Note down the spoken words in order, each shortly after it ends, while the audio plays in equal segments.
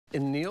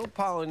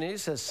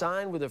Eniel1 has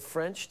signed with a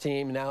French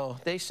team. Now,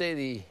 they say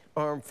the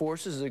armed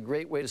forces is a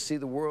great way to see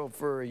the world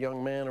for a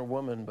young man or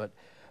woman, but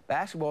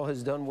basketball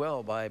has done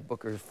well by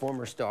Booker's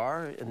former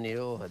star.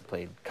 Eniel had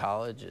played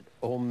college at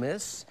Ole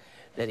Miss,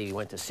 then he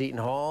went to Seton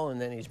Hall, and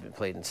then he's been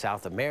played in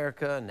South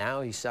America.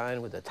 Now he's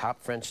signed with a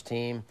top French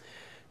team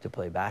to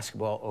play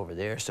basketball over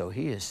there. So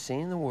he has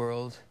seen the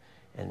world,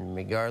 and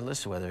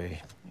regardless whether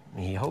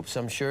he hopes,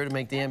 I'm sure, to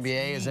make the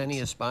NBA, as any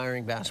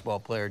aspiring basketball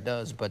player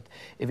does. But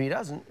if he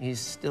doesn't, he's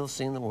still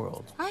seen the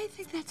world. I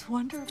think that's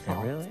wonderful.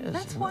 It really is.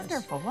 That's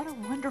wonderful. What a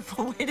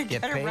wonderful way to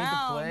get paid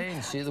around. to play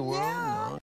and see the world. Yeah. No.